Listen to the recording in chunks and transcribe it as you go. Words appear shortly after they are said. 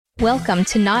Welcome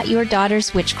to Not Your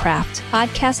Daughter's Witchcraft,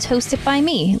 podcast hosted by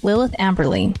me, Lilith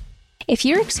Amberly. If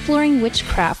you're exploring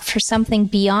witchcraft for something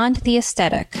beyond the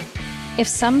aesthetic, if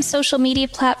some social media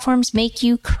platforms make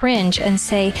you cringe and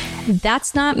say,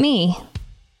 that's not me,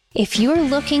 if you're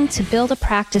looking to build a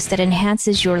practice that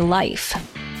enhances your life,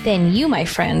 then you, my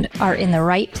friend, are in the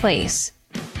right place.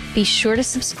 Be sure to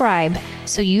subscribe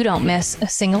so you don't miss a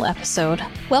single episode.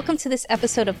 Welcome to this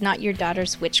episode of Not Your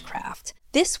Daughter's Witchcraft.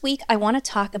 This week, I want to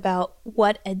talk about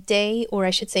what a day, or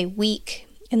I should say week,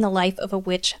 in the life of a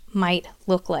witch might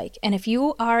look like. And if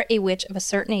you are a witch of a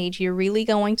certain age, you're really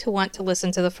going to want to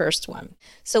listen to the first one.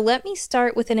 So let me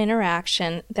start with an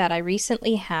interaction that I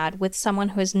recently had with someone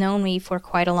who has known me for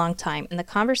quite a long time. And the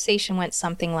conversation went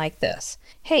something like this.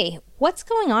 Hey, what's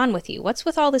going on with you? What's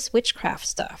with all this witchcraft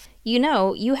stuff? You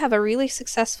know, you have a really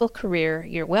successful career.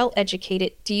 You're well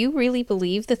educated. Do you really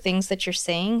believe the things that you're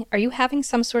saying? Are you having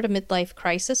some sort of midlife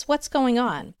crisis? What's going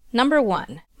on? Number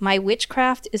 1, my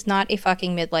witchcraft is not a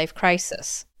fucking midlife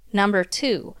crisis. Number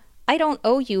 2, I don't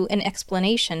owe you an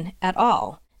explanation at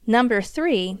all. Number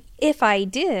 3, if I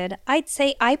did, I'd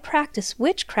say I practice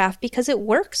witchcraft because it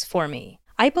works for me.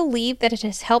 I believe that it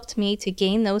has helped me to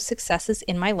gain those successes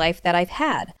in my life that I've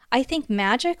had. I think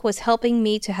magic was helping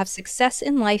me to have success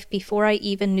in life before I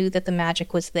even knew that the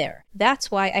magic was there.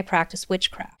 That's why I practice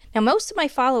witchcraft. Now, most of my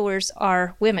followers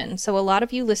are women, so a lot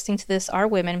of you listening to this are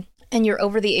women, and you're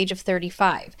over the age of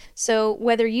 35. So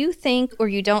whether you think or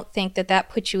you don't think that that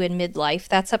puts you in midlife,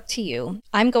 that's up to you.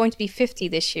 I'm going to be 50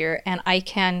 this year, and I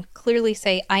can clearly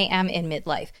say I am in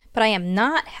midlife, but I am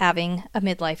not having a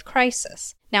midlife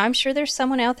crisis. Now, I'm sure there's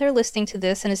someone out there listening to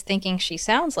this and is thinking she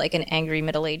sounds like an angry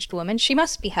middle-aged woman. She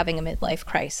must be having a midlife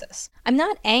crisis. I'm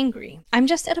not angry. I'm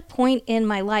just at a point in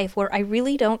my life where I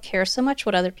really don't care so much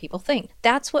what other people think.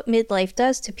 That's what midlife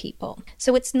does to people.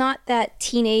 So it's not that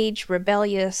teenage,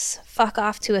 rebellious, fuck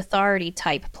off to authority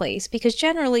type place, because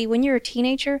generally when you're a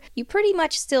teenager, you pretty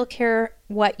much still care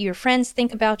what your friends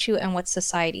think about you and what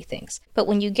society thinks. But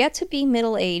when you get to be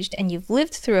middle-aged and you've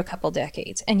lived through a couple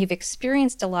decades and you've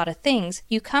experienced a lot of things,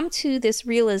 you come to this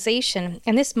realization,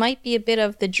 and this might be a bit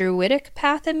of the druidic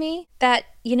path in me, that,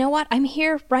 you know what, I'm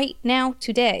here right now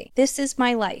today. This is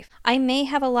my life. I may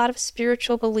have a lot of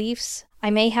spiritual beliefs.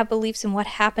 I may have beliefs in what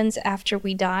happens after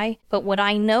we die, but what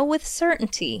I know with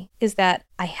certainty is that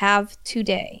I have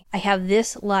today. I have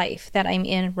this life that I'm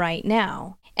in right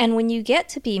now. And when you get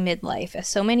to be midlife, as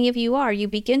so many of you are, you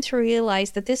begin to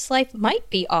realize that this life might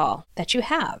be all that you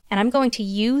have. And I'm going to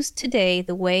use today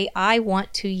the way I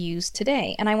want to use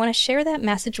today. And I want to share that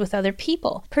message with other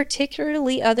people,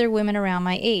 particularly other women around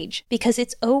my age, because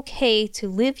it's okay to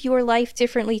live your life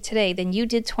differently today than you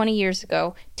did 20 years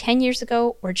ago, 10 years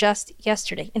ago, or just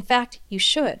yesterday. In fact, you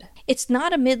should. It's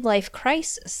not a midlife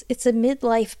crisis. It's a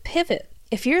midlife pivot.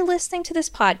 If you're listening to this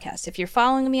podcast, if you're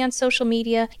following me on social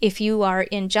media, if you are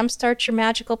in Jumpstart Your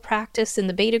Magical Practice in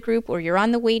the beta group, or you're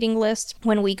on the waiting list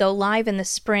when we go live in the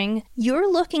spring,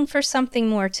 you're looking for something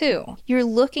more too. You're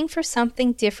looking for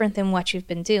something different than what you've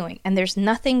been doing, and there's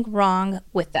nothing wrong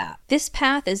with that. This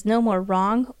path is no more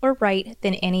wrong or right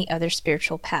than any other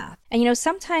spiritual path. And you know,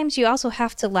 sometimes you also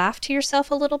have to laugh to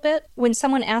yourself a little bit when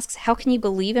someone asks, how can you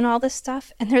believe in all this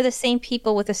stuff? And they're the same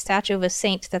people with a statue of a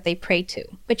saint that they pray to.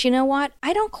 But you know what?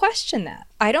 I don't question that.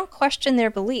 I don't question their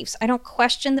beliefs. I don't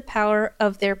question the power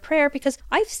of their prayer, because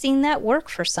I've seen that work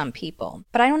for some people.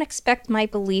 But I don't expect my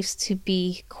beliefs to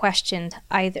be questioned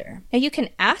either. Now, you can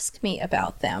ask me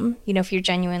about them. You know, if you're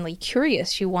genuinely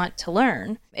curious, you want to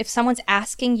learn. If someone's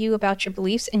asking you about your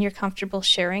beliefs and you're comfortable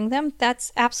sharing them,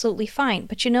 that's absolutely fine.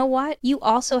 But you know what? You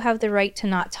also have the right to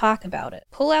not talk about it.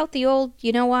 Pull out the old,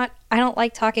 you know what? I don't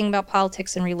like talking about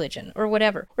politics and religion, or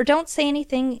whatever. Or don't say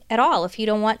anything at all if you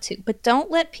don't want to. But don't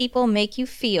let people make you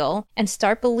feel and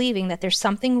start believing that there's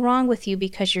something wrong with you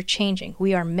because you're changing.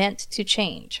 We are meant to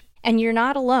change. And you're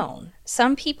not alone.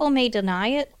 Some people may deny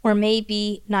it or may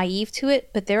be naive to it,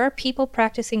 but there are people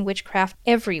practicing witchcraft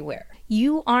everywhere.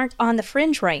 You aren't on the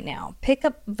fringe right now. Pick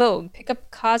up Vogue, pick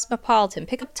up Cosmopolitan,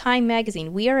 pick up Time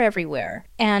magazine. We are everywhere.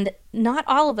 And not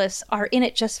all of us are in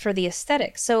it just for the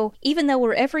aesthetic. So even though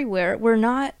we're everywhere, we're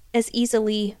not as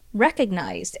easily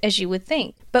recognized as you would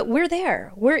think. But we're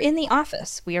there. We're in the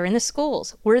office. We are in the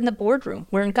schools. We're in the boardroom.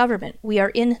 We're in government. We are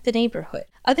in the neighborhood.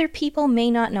 Other people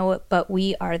may not know it, but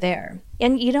we are there.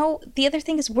 And you know, the other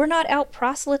thing is we're not out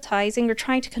proselytizing or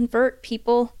trying to convert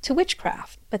people to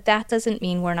witchcraft, but that doesn't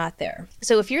mean we're not there.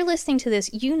 So if you're listening to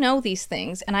this, you know these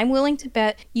things, and I'm willing to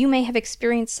bet you may have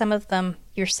experienced some of them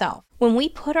yourself. When we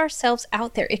put ourselves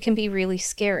out there, it can be really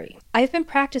scary. I've been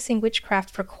practicing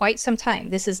witchcraft for quite some time.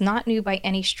 This is not new by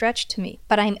any stretch to me,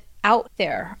 but I'm out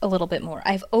there a little bit more.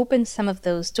 I've opened some of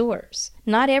those doors.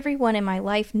 Not everyone in my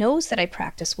life knows that I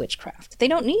practice witchcraft. They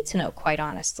don't need to know, quite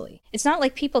honestly. It's not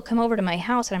like people come over to my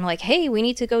house and I'm like, hey, we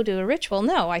need to go do a ritual.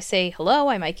 No, I say hello.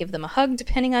 I might give them a hug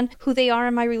depending on who they are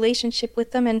in my relationship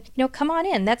with them. And, come on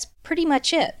in. That's pretty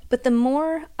much it. But the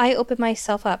more I open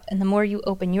myself up and the more you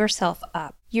open yourself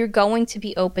up, you're going to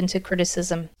be open to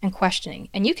criticism and questioning.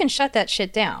 And you can shut that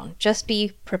shit down. Just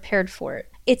be prepared for it.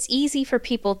 It's easy for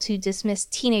people to dismiss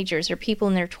teenagers or people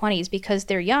in their 20s because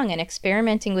they're young and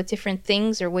experimenting with different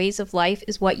things or ways of life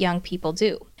is what young people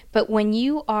do. But when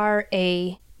you are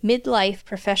a midlife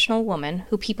professional woman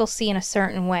who people see in a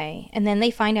certain way, and then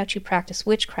they find out you practice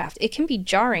witchcraft, it can be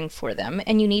jarring for them,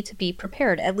 and you need to be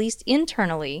prepared, at least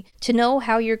internally, to know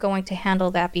how you're going to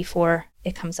handle that before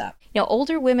it comes up.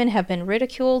 Older women have been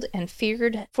ridiculed and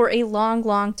feared for a long,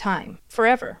 long time,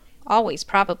 forever. Always,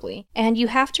 probably. And you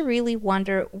have to really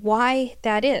wonder why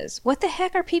that is. What the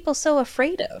heck are people so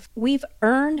afraid of? We've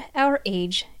earned our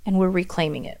age and we're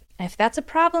reclaiming it. And if that's a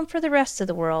problem for the rest of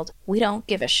the world, we don't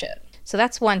give a shit. So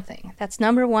that's one thing. That's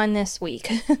number one this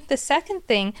week. The second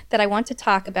thing that I want to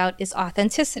talk about is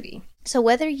authenticity. So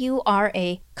whether you are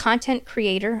a content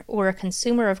creator or a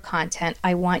consumer of content,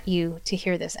 I want you to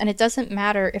hear this. And it doesn't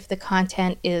matter if the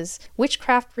content is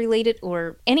witchcraft related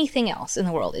or anything else in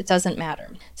the world. It doesn't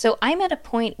matter. So I'm at a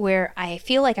point where I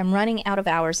feel like I'm running out of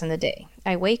hours in the day.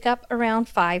 I wake up around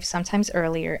 5, sometimes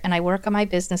earlier, and I work on my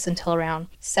business until around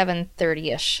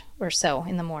 7:30-ish or so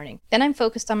in the morning. Then I'm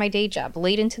focused on my day job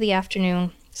late into the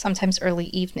afternoon, sometimes early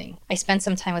evening. I spend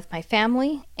some time with my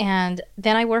family, and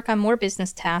then I work on more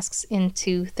business tasks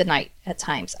into the night at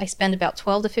times. I spend about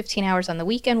 12 to 15 hours on the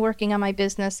weekend working on my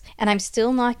business, and I'm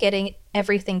still not getting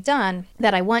everything done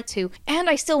that I want to, and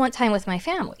I still want time with my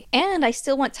family, and I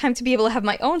still want time to be able to have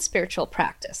my own spiritual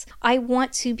practice. I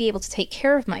want to be able to take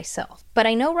care of myself, but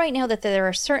I know right now that there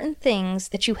are certain things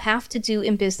that you have to do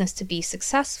in business to be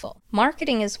successful.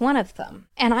 Marketing is one of them,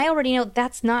 and I already know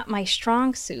that's not my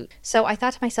strong suit, so I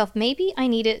thought to myself, maybe I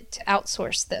needed to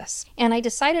outsource this, and I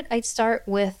decided I'd start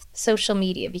with social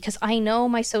media because I know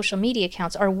my social media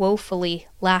accounts are woefully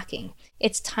lacking.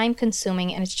 It's time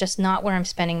consuming and it's just not where I'm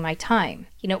spending my time.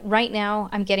 Right now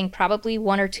I'm getting probably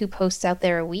 1 or 2 posts out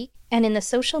there a week. And in the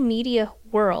social media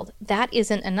world, that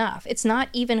isn't enough. It's not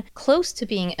even close to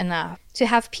being enough to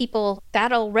have people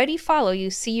that already follow you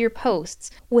see your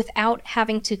posts without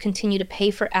having to continue to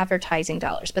pay for advertising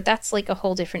dollars. But that's like a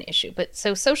whole different issue. But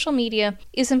so social media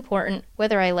is important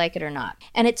whether I like it or not.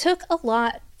 And it took a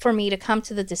lot for me to come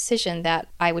to the decision that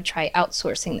I would try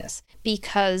outsourcing this,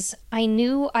 because I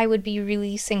knew I would be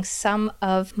releasing some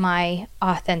of my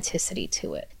authenticity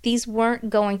to it. These weren't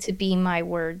going to be my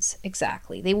words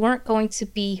exactly. They weren't going to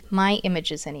be my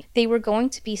images any. They were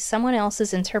going to be someone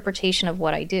else's interpretation of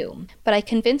what I do. But I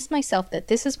convinced myself that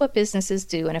this is what businesses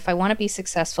do, and if I want to be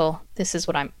successful, this is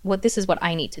what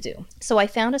I need to do. So I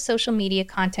found a social media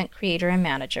content creator and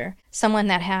manager, someone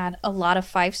that had a lot of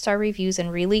 5-star reviews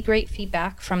and really great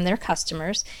feedback from their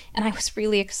customers, and I was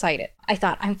really excited. I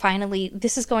thought,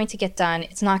 this is going to get done.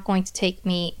 It's not going to take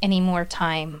me any more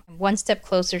time. I'm one step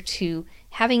closer to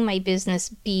having my business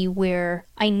be where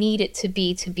I need it to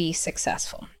be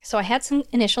successful. So I had some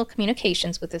initial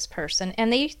communications with this person,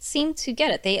 and they seemed to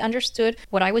get it. They understood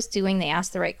what I was doing. They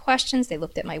asked the right questions. They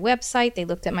looked at my website. They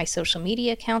looked at my social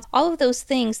media accounts, all of those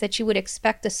things that you would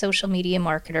expect a social media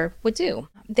marketer would do.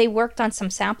 They worked on some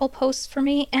sample posts for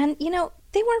me, and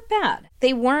they weren't bad.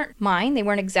 They weren't mine. They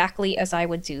weren't exactly as I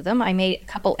would do them. I made a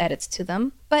couple edits to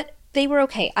them, but they were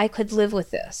okay. I could live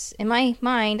with this. In my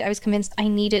mind, I was convinced I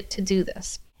needed to do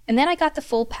this. And then I got the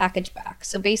full package back.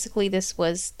 So basically this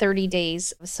was 30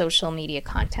 days of social media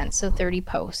content, so 30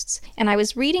 posts. And I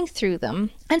was reading through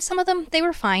them, and some of them, they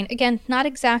were fine. Again, not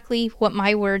exactly what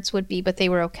my words would be, but they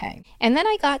were okay. And then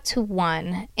I got to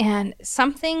one, and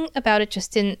something about it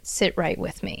just didn't sit right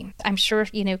with me. I'm sure,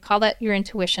 call that your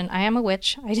intuition. I am a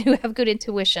witch. I do have good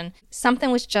intuition.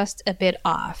 Something was just a bit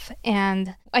off.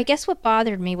 And I guess what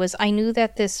bothered me was I knew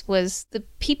that this was the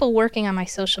people working on my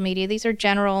social media. These are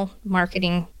general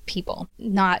marketing people,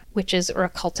 not witches or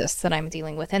occultists that I'm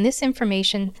dealing with. And this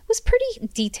information was pretty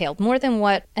detailed, more than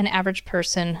what an average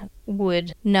person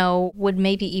would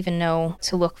maybe even know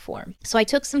to look for. So I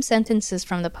took some sentences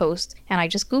from the post and I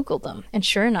just Googled them. And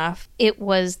sure enough,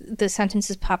 the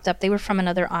sentences popped up. They were from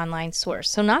another online source.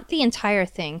 So not the entire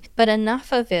thing, but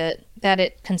enough of it that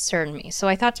it concerned me. So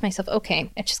I thought to myself,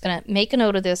 okay, I'm just going to make a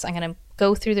note of this. I'm going to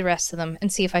go through the rest of them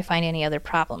and see if I find any other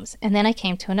problems. And then I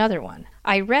came to another one.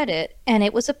 I read it, and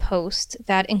it was a post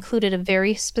that included a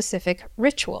very specific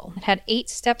ritual. It had 8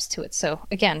 steps to it. So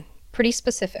again, pretty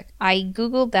specific. I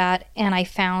Googled that and I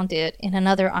found it in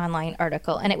another online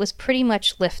article, and it was pretty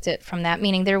much lifted from that,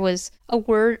 meaning there was a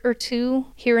word or two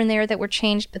here and there that were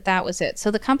changed, but that was it.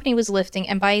 So the company was lifting,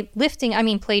 and by lifting, I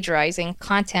mean plagiarizing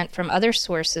content from other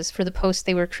sources for the posts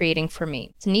they were creating for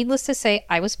me. So needless to say,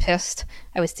 I was pissed.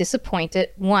 I was disappointed.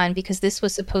 One, because this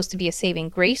was supposed to be a saving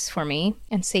grace for me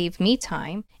and save me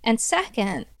time. And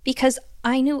second, because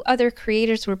I knew other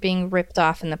creators were being ripped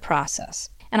off in the process.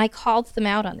 And I called them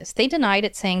out on this. They denied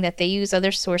it, saying that they use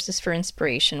other sources for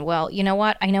inspiration. Well, you know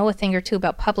what? I know a thing or two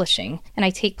about publishing, and I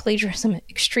take plagiarism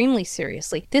extremely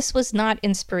seriously. This was not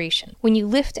inspiration. When you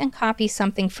lift and copy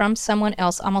something from someone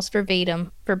else almost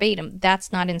verbatim,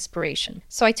 that's not inspiration.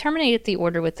 So I terminated the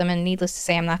order with them, and needless to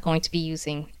say, I'm not going to be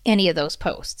using any of those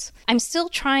posts. I'm still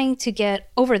trying to get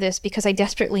over this because I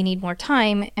desperately need more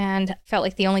time, and felt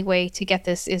like the only way to get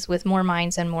this is with more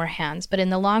minds and more hands. But in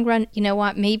the long run, you know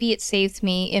what? Maybe it saved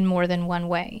me in more than one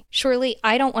way. Surely,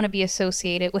 I don't want to be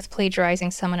associated with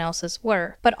plagiarizing someone else's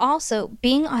work, but also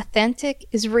being authentic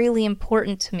is really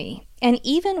important to me. And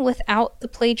even without the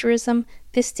plagiarism,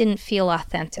 this didn't feel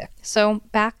authentic. So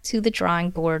back to the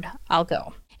drawing board I'll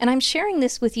go. And I'm sharing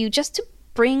this with you just to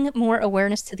bring more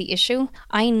awareness to the issue.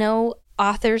 I know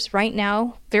authors right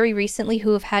now, very recently,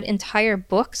 who have had entire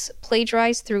books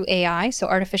plagiarized through AI, so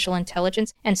artificial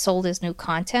intelligence, and sold as new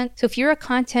content. So if you're a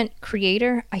content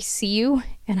creator, I see you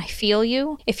and I feel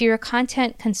you. If you're a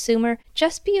content consumer,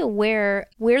 just be aware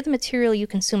where the material you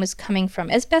consume is coming from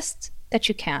as best that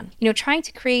you can. You know, trying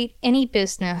to create any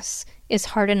business is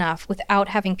hard enough without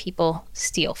having people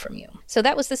steal from you. So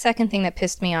that was the second thing that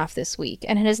pissed me off this week.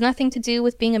 And it has nothing to do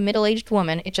with being a middle-aged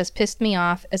woman. It just pissed me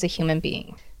off as a human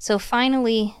being. So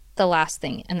finally, the last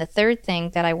thing, and the third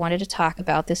thing that I wanted to talk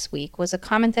about this week was a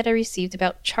comment that I received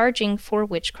about charging for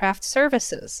witchcraft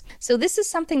services. So this is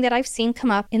something that I've seen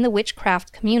come up in the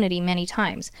witchcraft community many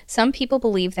times. Some people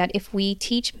believe that if we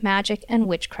teach magic and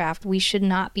witchcraft, we should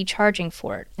not be charging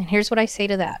for it. And here's what I say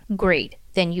to that. Great.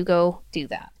 Then you go do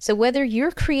that. So whether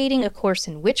you're creating a course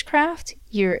in witchcraft,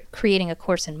 you're creating a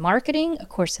course in marketing, a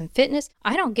course in fitness,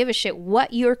 I don't give a shit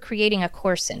what you're creating a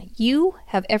course in. You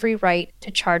have every right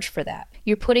to charge for that.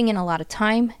 You're putting in a lot of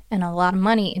time and a lot of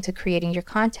money into creating your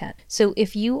content. So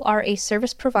if you are a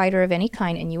service provider of any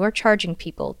kind and you are charging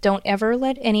people, don't ever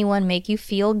let anyone make you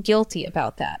feel guilty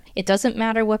about that. It doesn't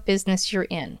matter what business you're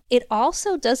in. It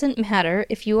also doesn't matter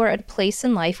if you are at a place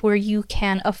in life where you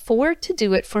can afford to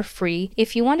do it for free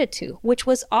if you wanted to, which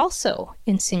was also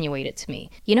insinuated to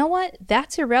me. You know what?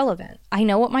 That's irrelevant. I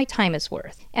know what my time is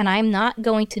worth, and I'm not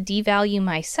going to devalue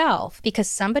myself because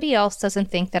somebody else doesn't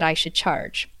think that I should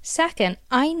charge. Second,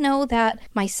 I know that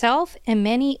myself and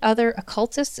many other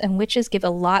occultists and witches give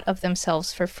a lot of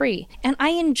themselves for free, and I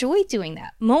enjoy doing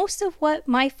that. Most of what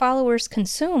my followers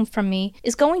consume from me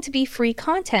is going to be free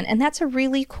content, and that's a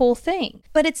really cool thing.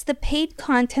 But it's the paid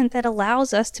content that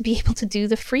allows us to be able to do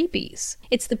the freebies.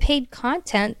 It's the paid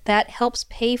content that helps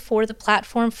pay for the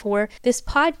platform for this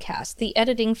podcast, the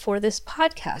editing for this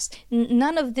podcast.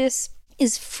 None of this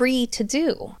is free to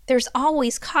do. There's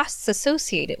always costs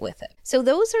associated with it. So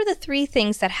those are the three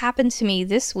things that happened to me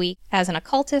this week as an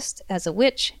occultist, as a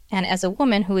witch, and as a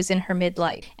woman who is in her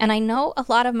midlife. And I know a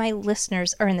lot of my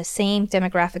listeners are in the same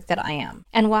demographic that I am.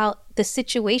 And while the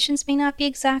situations may not be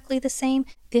exactly the same,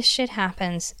 this shit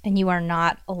happens and you are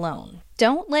not alone.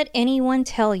 Don't let anyone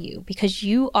tell you, because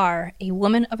you are a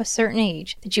woman of a certain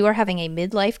age, that you are having a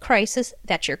midlife crisis,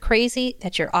 that you're crazy,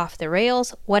 that you're off the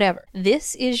rails, whatever.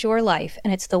 This is your life,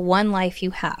 and it's the one life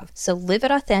you have. So live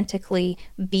it authentically.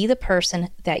 Be the person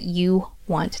that you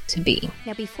want to be.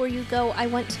 Now, before you go, I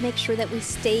want to make sure that we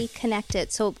stay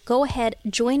connected. So go ahead,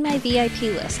 join my VIP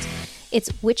list. It's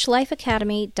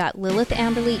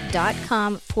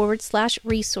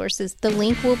witchlifeacademy.lilithamberly.com/resources. The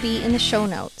link will be in the show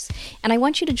notes. And I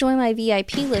want you to join my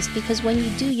VIP list because when you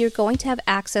do, you're going to have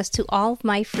access to all of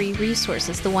my free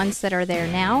resources, the ones that are there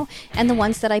now and the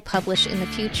ones that I publish in the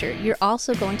future. You're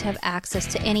also going to have access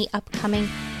to any upcoming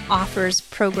offers,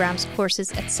 programs,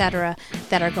 courses, etc.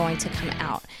 that are going to come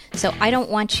out. So I don't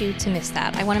want you to miss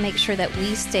that. I want to make sure that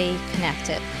we stay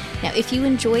connected. Now, if you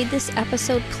enjoyed this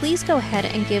episode, please go ahead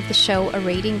and give the show a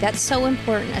rating. That's so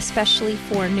important, especially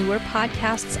for newer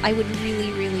podcasts. I would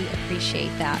really, really appreciate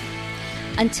that.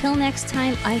 Until next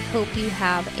time, I hope you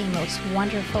have a most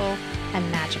wonderful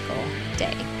and magical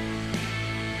day.